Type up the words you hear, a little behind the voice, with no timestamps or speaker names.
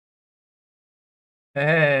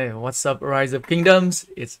Hey, what's up, Rise of Kingdoms?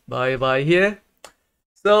 It's Bye here.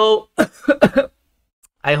 So,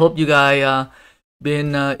 I hope you guys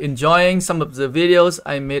been enjoying some of the videos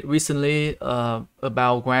I made recently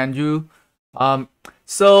about Guan-Yu. Um,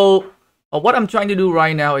 what I'm trying to do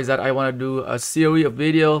right now is that I want to do a series of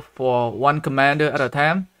video for one commander at a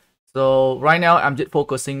time. So right now I'm just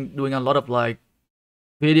focusing doing a lot of like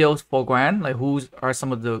videos for Guan, like who are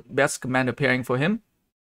some of the best commander pairing for him,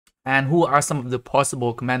 and who are some of the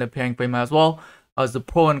possible commander pairing for him as well as the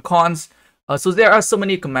pro and cons. So there are so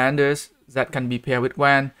many commanders that can be paired with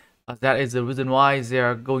Guan. That is the reason why there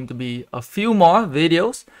are going to be a few more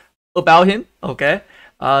videos about him. Okay.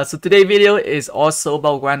 So today's video is also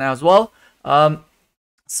about Guan as well.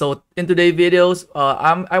 So in today's videos,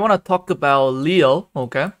 I want to talk about Leo.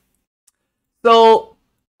 Okay. So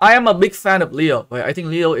I am a big fan of Leo. Right? I think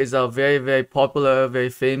Leo is a very popular,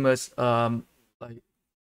 very famous like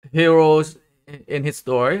heroes in his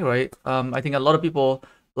story, right? I think a lot of people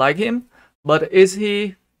like him, but is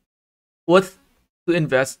he worth to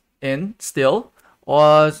invest in still,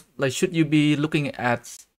 or like should you be looking at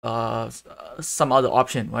some other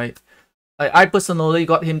option, right? I personally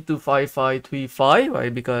got him to 5535,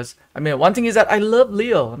 right? Because I mean, one thing is that I love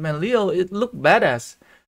Leo. I mean, Leo it look badass,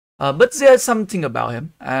 but there's something about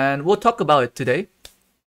him, and we'll talk about it today.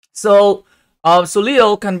 So so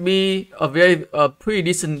Leo can be a pretty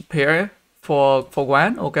decent pair for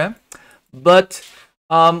Guan, okay? But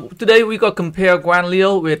today we got compare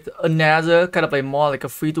Guan-Leo with another kind of a more like a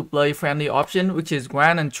free-to-play friendly option, which is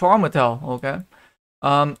Guan and Charmatel, okay?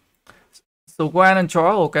 So Guan and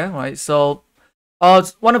Char, okay, right? So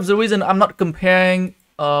one of the reason I'm not comparing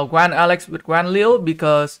Guan Alex with Guan-Leo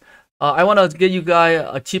because I want to give you guys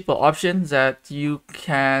a cheaper option that you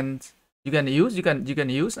can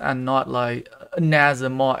use and not like another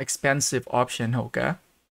more expensive option. Okay,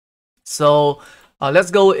 so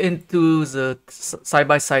let's go into the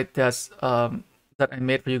side-by-side test that I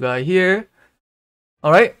made for you guys here.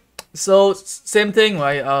 All right, so same thing,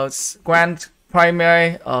 right? Grand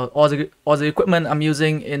primary, all the equipment I'm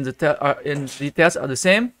using in the test are the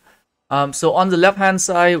same. So on the left hand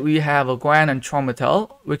side we have a Guan and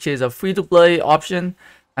Charmatel, which is a free-to-play option,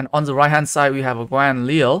 and on the right hand side we have a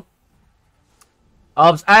Guan-Leo.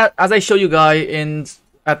 As I show you guys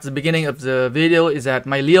at the beginning of the video, is that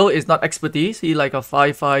my Leo is not expertise. He like a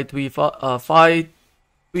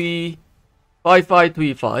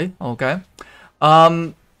 5535. Okay.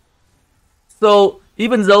 So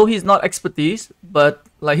even though he's not expertise, but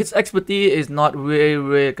like his expertise is not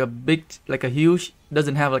really like a big, like a huge,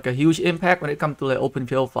 doesn't have like a huge impact when it comes to like open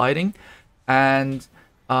field fighting, and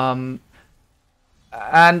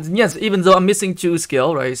yes, even though I'm missing 2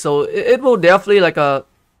 skill, right? So it will definitely like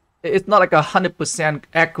it's not like 100%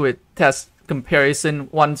 accurate test comparison.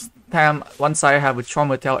 One side I have a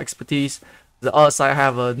Charmatel expertise, the other side I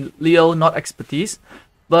have a Leo not expertise.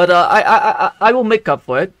 But I will make up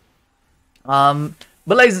for it. But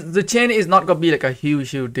like the chain is not gonna be like a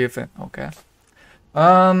huge difference. Okay.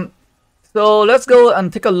 So let's go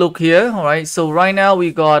and take a look here. All right. So right now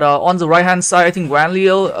we got on the right hand side, I think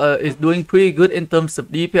Guan-Leo is doing pretty good in terms of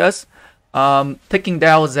DPS. Taking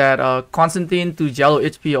down that Constantine to yellow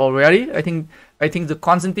HP already. I think the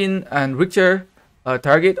Constantine and Richter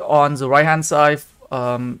target on the right hand side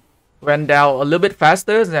went down a little bit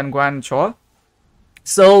faster than Guan and Chor.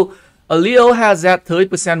 So Leo has that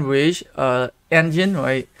 30% rage engine,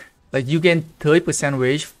 right? Like you gain 30%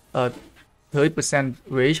 rage. 30%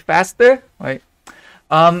 rage faster, right?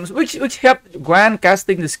 Which helped Guan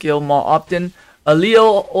casting the skill more often.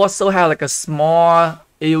 Leo also have like a small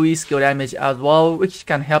AoE skill damage as well, which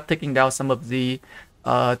can help taking down some of the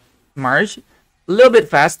March a little bit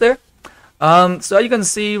faster. So you can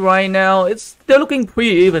see right now it's still looking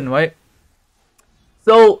pretty even, right?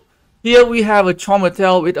 So here we have a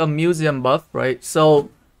Charmatel with a museum buff, right? So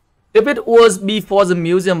if it was before the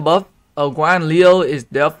museum buff, Guan-Leo is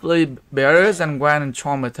definitely better than Guan and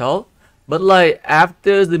Charmatel. But like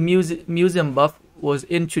after the museum buff was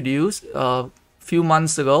introduced a few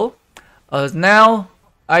months ago, now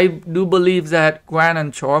I do believe that Guan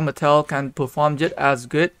and Charmatel can perform just as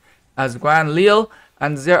good as Guan-Leo,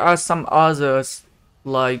 and there are some others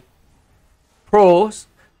like pros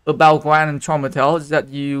about Guan and Charmatel that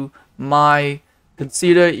you might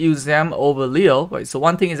consider use them over Leo, right? So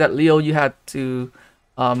one thing is that Leo you had to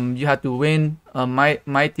win a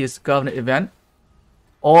mightiest governor event,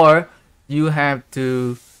 or you have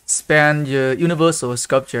to spend your universal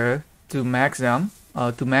sculpture to max him.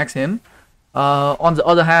 On the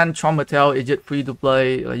other hand, Charmatel is just free to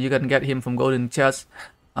play. You can get him from golden chest.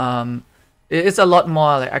 It's a lot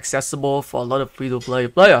more like accessible for a lot of free to play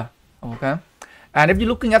player. Okay, And if you're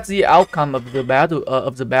looking at the outcome of the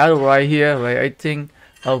battle right here, right, I think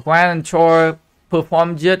Guan and Chor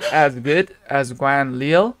performed just as good as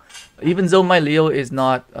Guan-Leo. Even though my Leo is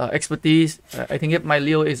not expertise, I think if my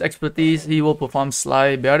Leo is expertise, he will perform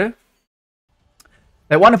slightly better.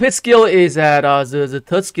 Like one of his skill is that the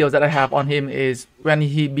third skill that I have on him is when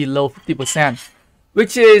he below 50%,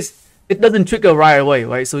 which is it doesn't trigger right away,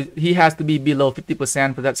 right? So he has to be below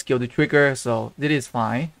 50% for that skill to trigger. So it is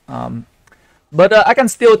fine. But I can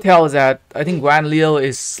still tell that I think Guan-Leo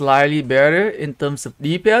is slightly better in terms of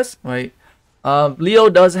DPS, right? Leo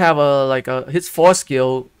does have his 4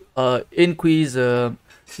 skill increase the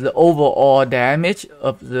overall damage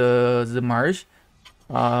of the march.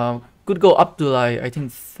 Could go up to like I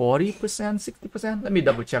think 40%, 60%. Let me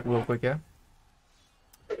double check real quick here.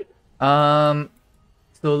 So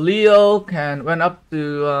Leo can went up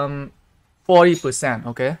to 40%.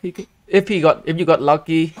 Okay, if you got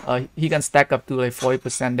lucky, he can stack up to like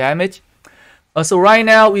 40% damage. So right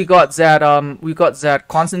now we got that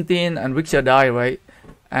Constantine and Richard die, right?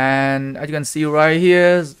 And as you can see right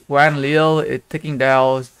here, Guan-Leo is taking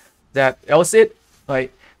down that Elcid,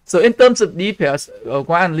 right? So in terms of DPS,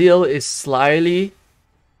 Guan-Leo is slightly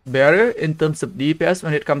better in terms of DPS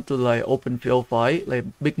when it comes to like open field fight, like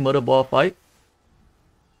big murder ball fight.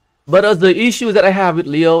 But the issue that I have with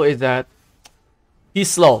Leo is that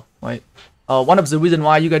he's slow, right? One of the reasons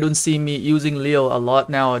why you guys don't see me using Leo a lot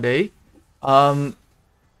nowadays.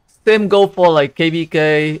 Same go for like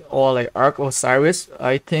KvK or like Arc or Cyrus.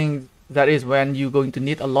 I think that is when you're going to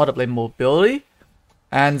need a lot of like mobility,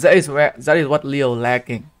 and that is what Leo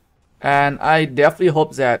lacking. And I definitely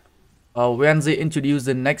hope that when they introduce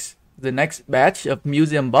the next batch of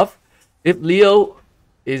museum buff, if Leo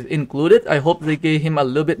is included, I hope they give him a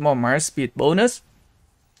little bit more march speed bonus.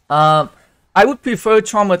 I would prefer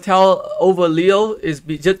Traumatel over Leo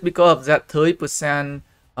just because of that 30%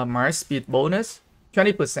 march speed bonus,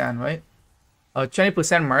 20%, right?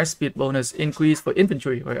 20% march speed bonus increase for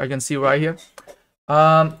infantry, right? I can see right here.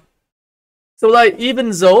 So like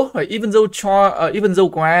even though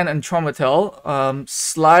Guan and Traumatel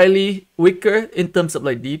slightly weaker in terms of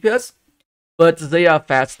like DPS, but they are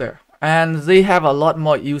faster and they have a lot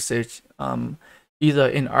more usage. Either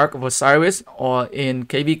in Arc of Osiris or in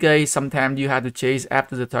KvK, sometimes you have to chase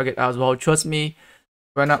after the target as well. Trust me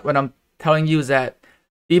when I'm telling you that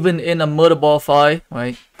even in a murder ball fight,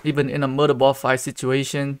 right? Even in a murder ball fight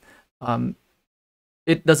situation,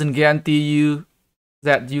 it doesn't guarantee you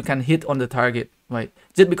that you can hit on the target, right?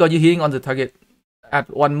 Just because you're hitting on the target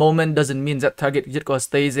at one moment doesn't mean that target just gonna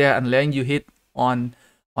stay there and letting you hit on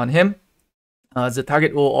him. The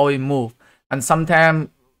target will always move, and sometimes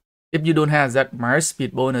if you don't have that march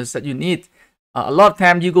speed bonus that you need, a lot of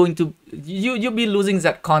time you'll be losing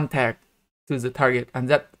that contact to the target, and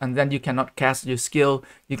then you cannot cast your skill,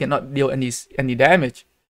 you cannot deal any damage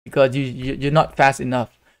because you're not fast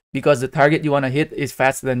enough, because the target you want to hit is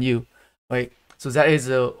faster than you, right? So that is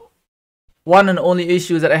one and only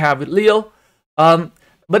issue that I have with Leo. But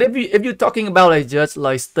if you're talking about like just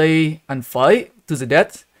like stay and fight to the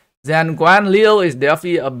death, then Guan-Leo is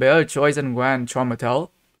definitely a better choice than Traumatel.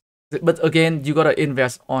 But again, you gotta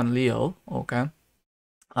invest on Leo, okay?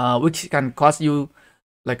 Which can cost you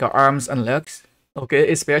like arms and legs, okay?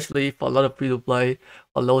 Especially for a lot of free-to-play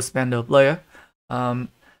or low-spender player, or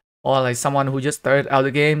like someone who just started out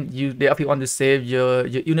the game. You definitely want to save your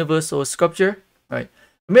universal sculpture, right?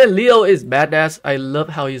 I mean, Leo is badass. I love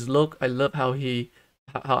how his look. I love how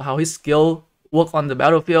how his skill work on the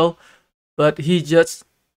battlefield, but he's just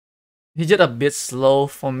a bit slow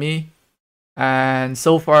for me. And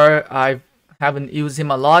so far I haven't used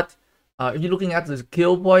him a lot. If you're looking at the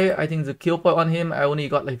kill point, I think the kill point on him, I only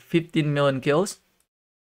got like 15 million kills.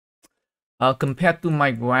 Compared to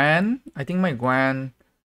my Guan, I think my Guan,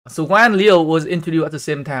 so Guan-Leo was introduced at the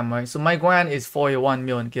same time, right? So my Guan is 41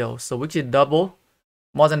 million kills, so which is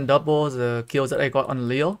more than double the kills that I got on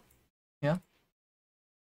Leo. Yeah.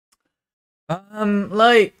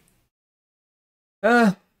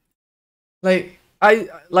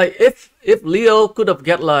 If Leo could have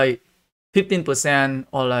get like 15%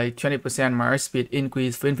 or like 20% march speed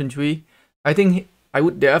increase for infantry, I think I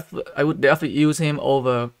would definitely use him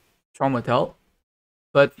over Traumatel.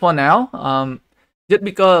 But for now, just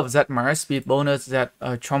because of that march speed bonus that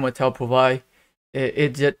Traumatel provide,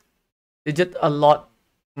 it just a lot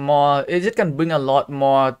more. It just can bring a lot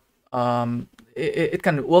more. It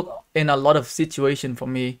can work in a lot of situation for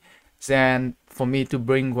me than for me to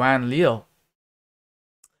bring Guan-Leo.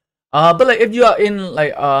 But like if you are in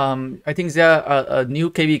like I think there a new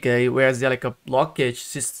KvK where there's like a blockage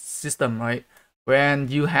system, right? When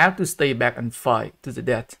you have to stay back and fight to the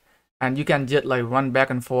death, and you can just like run back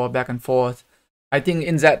and forth. I think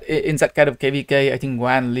in that kind of KvK, I think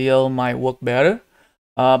Guan-Leo might work better.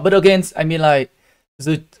 But again, I mean like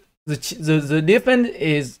the difference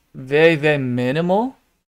is very minimal,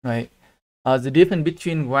 right? The difference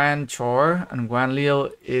between Guan Chor and Guan-Leo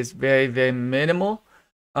is very minimal.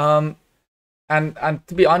 And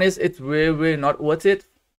to be honest, it's really not worth it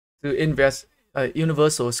to invest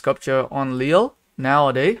universal sculpture on Leo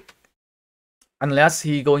nowadays, unless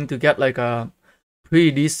he going to get like a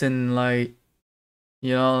pretty decent like,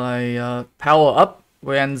 you know, like power up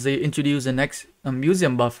when they introduce the next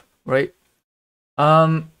museum buff, right?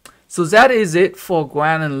 So that is it for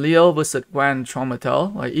Guan and Leo versus Guan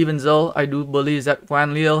Chromatel. Like, even though I do believe that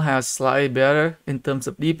Guan-Leo has slightly better in terms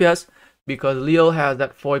of DPS, because Leo has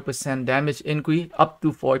that 40% damage increase, up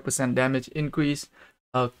to 40% damage increase,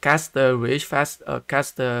 caster rage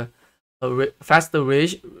faster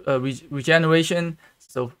rage regeneration,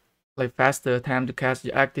 so like faster time to cast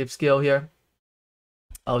your active skill here.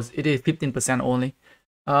 It is 15% only.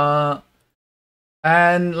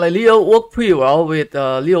 And like Leo worked pretty well with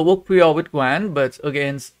Guan, but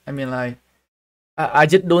again, I mean like I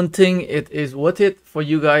just don't think it is worth it for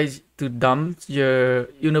you guys to dump your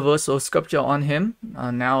universal sculpture on him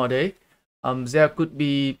nowadays. There could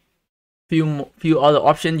be few other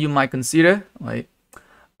options you might consider, right?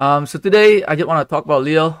 So today I just want to talk about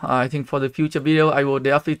Leo. I think for the future video I will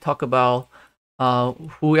definitely talk about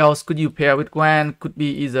who else could you pair with Guan. Could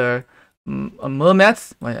be either a Mermaid,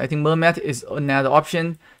 right? I think Mermaid is another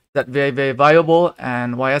option that very viable,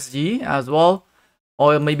 and YSG as well,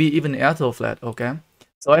 or maybe even Aethelflaed. Okay,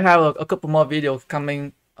 so I have a couple more videos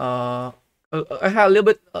coming. I have a little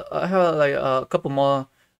bit. I have like a couple more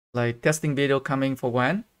like testing video coming for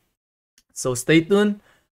Guan. So stay tuned,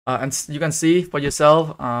 and you can see for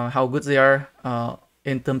yourself how good they are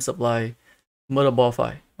in terms of like murder ball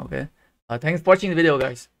fight. Okay, thanks for watching the video,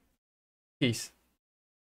 guys. Peace.